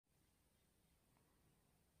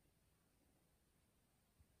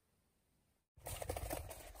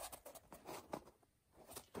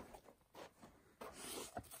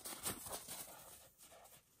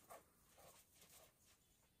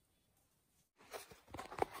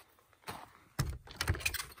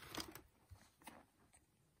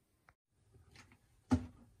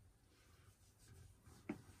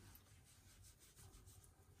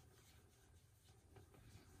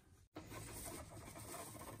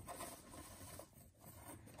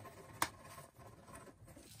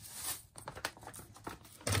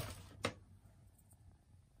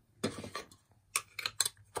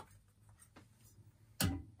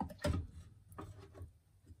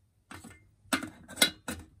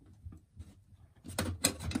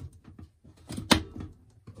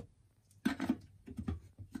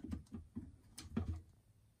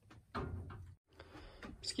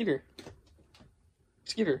Skeeter.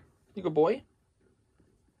 Skeeter, you good boy?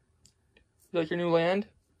 You like your new land?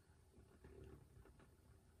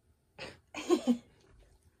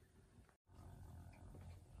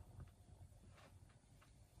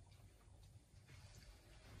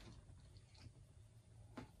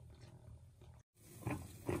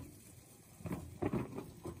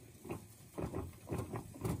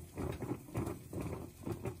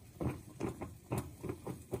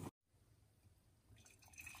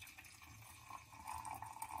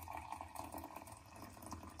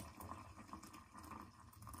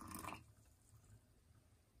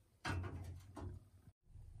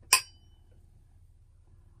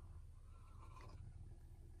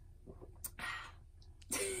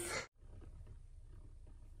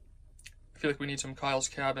 I feel like we need some Kyle's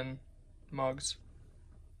Cabin mugs.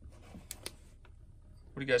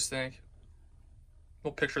 What do you guys think?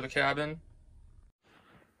 We'll picture the cabin.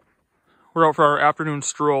 We're out for our afternoon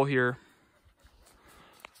stroll here.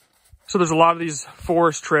 So there's a lot of these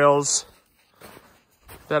forest trails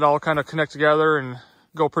that all kind of connect together and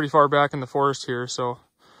go pretty far back in the forest here. So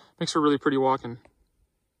makes for really pretty walking.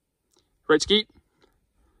 Right, Skeet?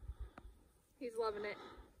 He's loving it.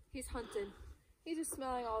 He's hunting. He's just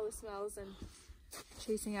smelling all the smells and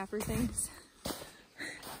chasing after things.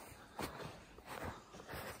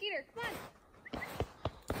 Skeeter, come on.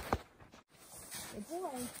 Good boy.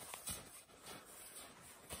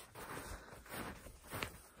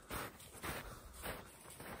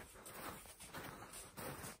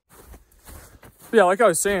 Yeah, like I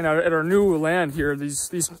was saying, at our new land here, there's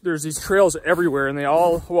these trails everywhere, and they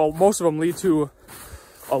all, well, most of them lead to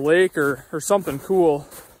a lake or something cool.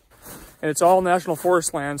 And it's all national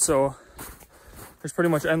forest land, so there's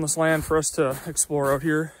pretty much endless land for us to explore out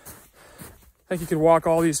here. I think you could walk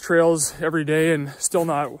all these trails every day and still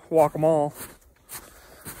not walk them all.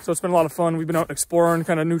 So it's been a lot of fun. We've been out exploring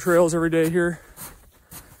kind of new trails every day here.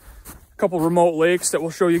 A couple remote lakes that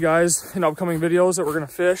we'll show you guys in upcoming videos that we're gonna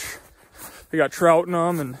fish. They got trout in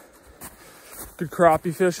them and good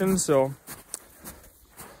crappie fishing, so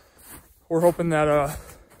we're hoping that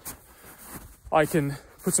I can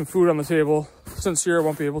put some food on the table since Cierra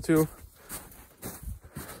won't be able to.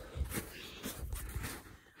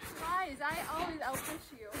 Guys, I always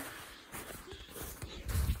outfish you.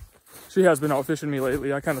 She has been out fishing me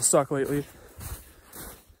lately. I kind of suck lately.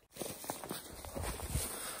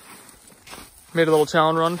 Made a little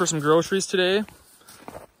town run for some groceries today.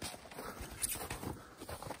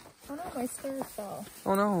 Oh no, my stir fell.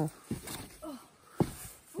 Oh no. Oh,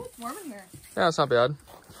 it's warm in here. Yeah, it's not bad.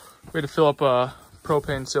 We had to fill up a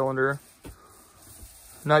propane cylinder.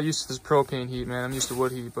 Not used to this propane heat, man. I'm used to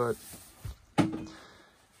wood heat, but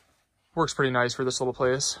works pretty nice for this little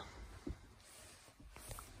place.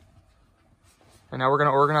 And now we're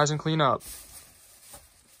gonna organize and clean up.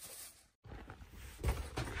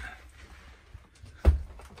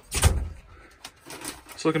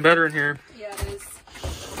 It's looking better in here. Yeah, it is.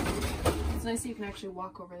 It's nice that you can actually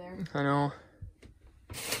walk over there. I know.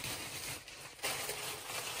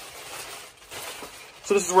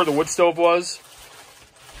 So this is where the wood stove was.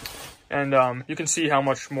 And you can see how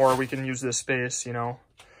much more we can use this space, you know.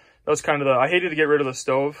 That was kind of I hated to get rid of the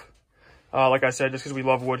stove. Like I said, just because we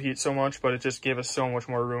love wood heat so much, but it just gave us so much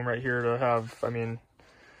more room right here to have, I mean,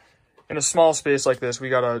 in a small space like this, we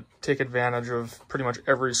gotta take advantage of pretty much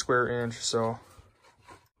every square inch, so.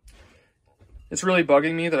 It's really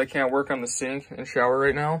bugging me that I can't work on the sink and shower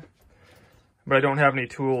right now, but I don't have any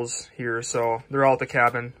tools here, so they're all at the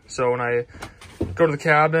cabin. So when I go to the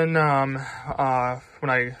cabin, when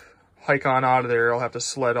I hike on out of there, I'll have to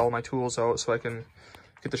sled all my tools out so I can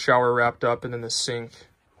get the shower wrapped up and then the sink.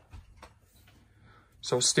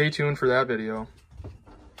 So stay tuned for that video.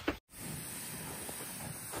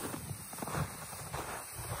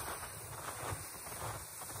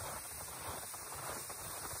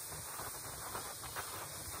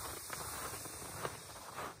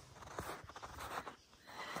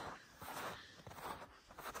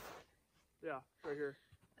 Yeah, right here.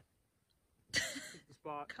 This is the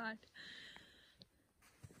spot. God.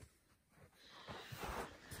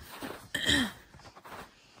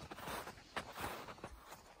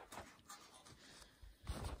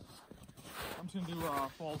 I'm just gonna do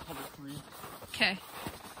Falls Public 3. Okay.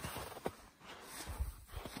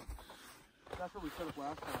 That's where we set up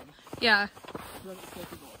last time. Yeah. Then it's supposed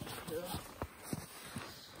to go up here.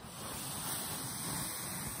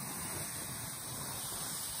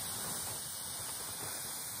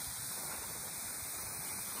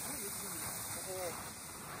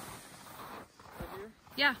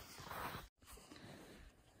 Yeah.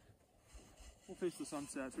 We'll face the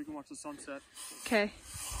sunset so we can watch the sunset. Okay.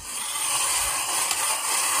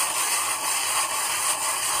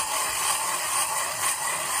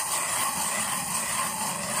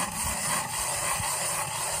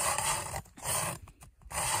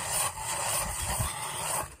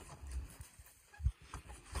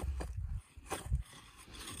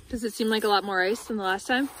 Does it seem like a lot more ice than the last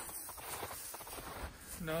time?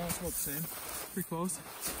 No, it's about the same. Pretty close.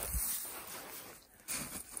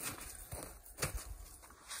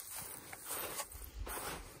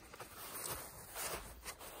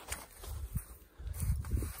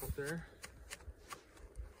 Up there.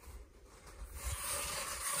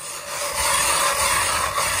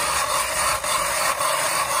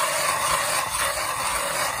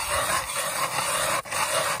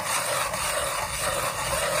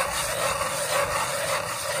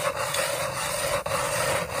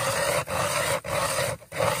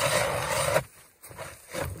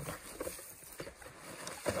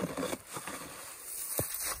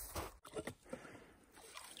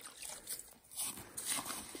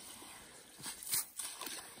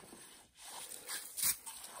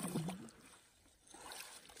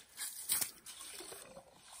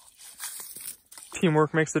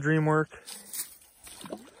 Teamwork makes the dream work.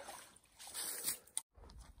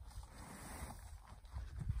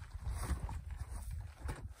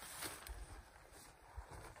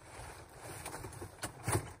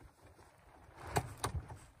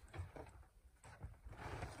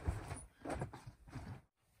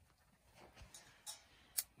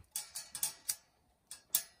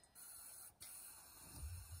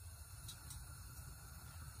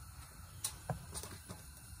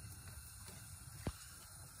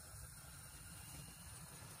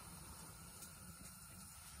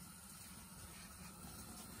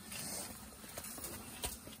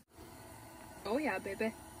 Oh yeah,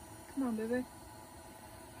 baby. Come on, baby. A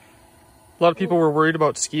lot of people were worried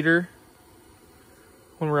about Skeeter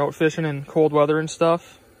when we're out fishing in cold weather and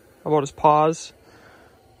stuff, about his paws.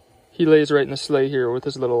 He lays right in the sleigh here with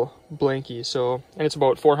his little blankie, so, and it's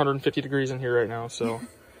about 450 degrees in here right now, so.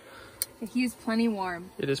 He's plenty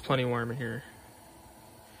warm. It is plenty warm in here.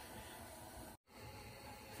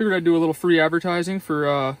 Figured I'd do a little free advertising for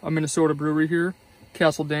a Minnesota brewery here,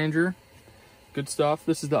 Castle Danger. Good stuff.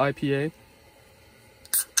 This is the IPA.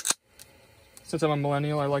 Since I'm a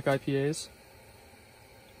millennial, I like IPAs.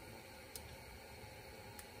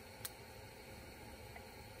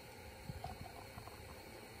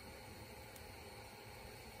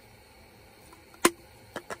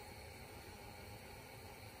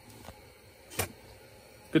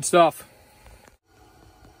 Good stuff.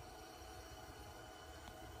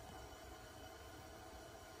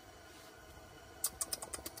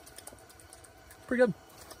 Pretty good.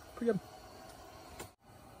 Pretty good.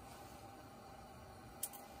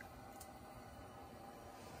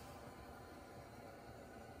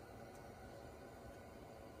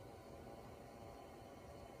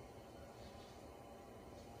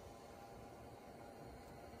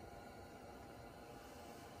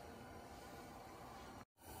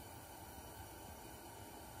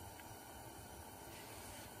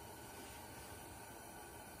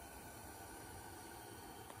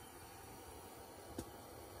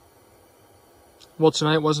 Well,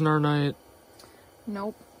 tonight wasn't our night.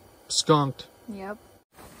 Nope. Skunked. Yep.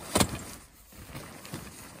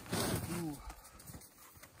 Ooh.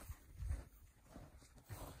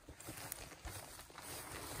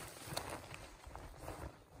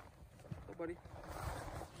 Oh, buddy.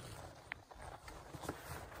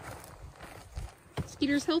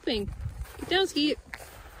 Skeeter's helping. Get down, Skeet.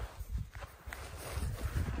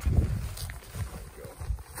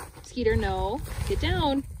 Skeeter, no. Get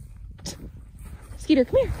down. Skeeter,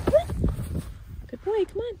 come here. Come on. Good boy,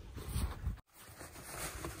 come on.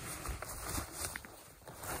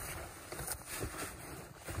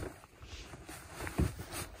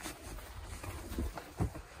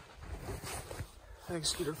 I think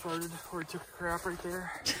Skeeter farted or he took a crap right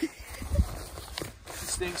there. It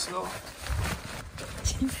stinks though.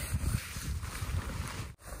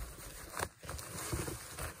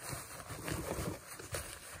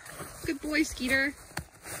 Good boy, Skeeter.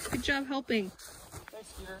 Good job helping.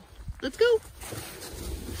 Thanks, Skeeter. Let's go.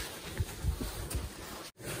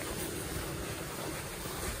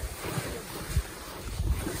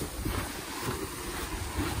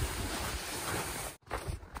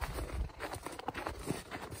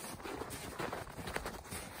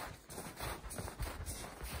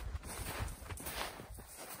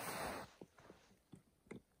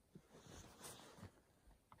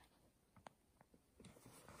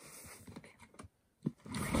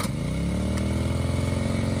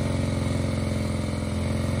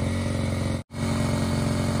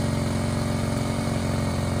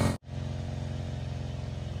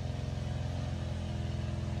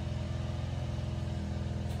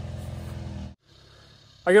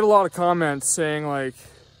 I get a lot of comments saying like,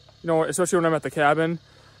 you know, especially when I'm at the cabin,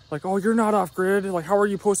 like, oh, you're not off grid. Like, how are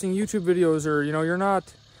you posting YouTube videos? Or, you know, you're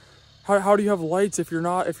not How do you have lights if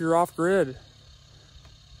you're off grid?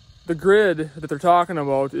 The grid that they're talking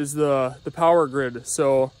about is the power grid.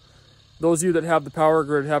 So those of you that have the power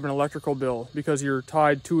grid have an electrical bill because you're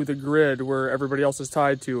tied to the grid where everybody else is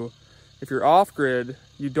tied to. If you're off grid,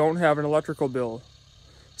 you don't have an electrical bill.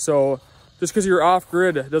 So just because you're off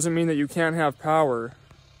grid doesn't mean that you can't have power.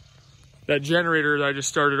 That generator that I just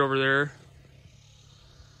started over there,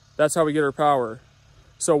 that's how we get our power.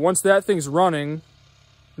 So once that thing's running,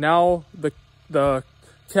 now the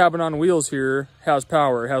cabin on wheels here has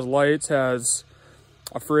power. It has lights, has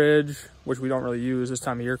a fridge, which we don't really use this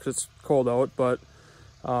time of year because it's cold out, but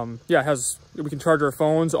yeah, we can charge our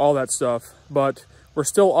phones, all that stuff, but we're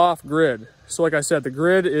still off grid. So like I said, the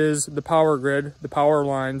grid is the power grid, the power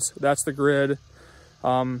lines, that's the grid.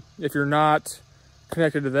 If you're not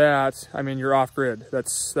connected to that, I mean, you're off grid.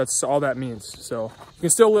 That's all that means. So you can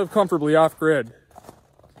still live comfortably off grid.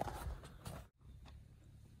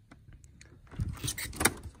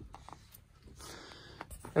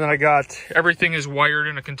 And then I got, everything is wired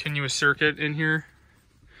in a continuous circuit in here.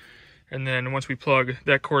 And then once we plug,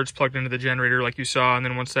 that cord's plugged into the generator like you saw, and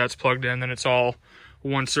then once that's plugged in, then it's all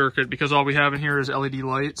one circuit, because all we have in here is LED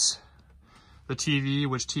lights, the TV,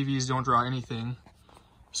 which TVs don't draw anything.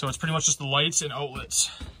 So it's pretty much just the lights and outlets,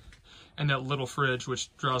 and that little fridge,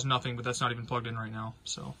 which draws nothing, but that's not even plugged in right now.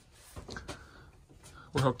 So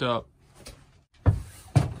we're hooked up.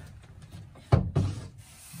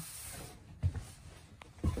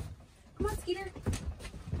 Come on, Skeeter.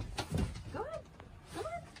 Go ahead. Come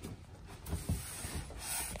on.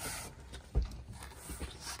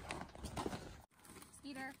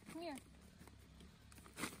 Skeeter, come here.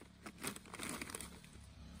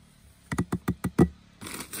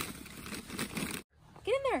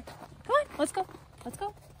 Get in there. Come on. Let's go. Let's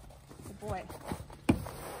go. Good boy.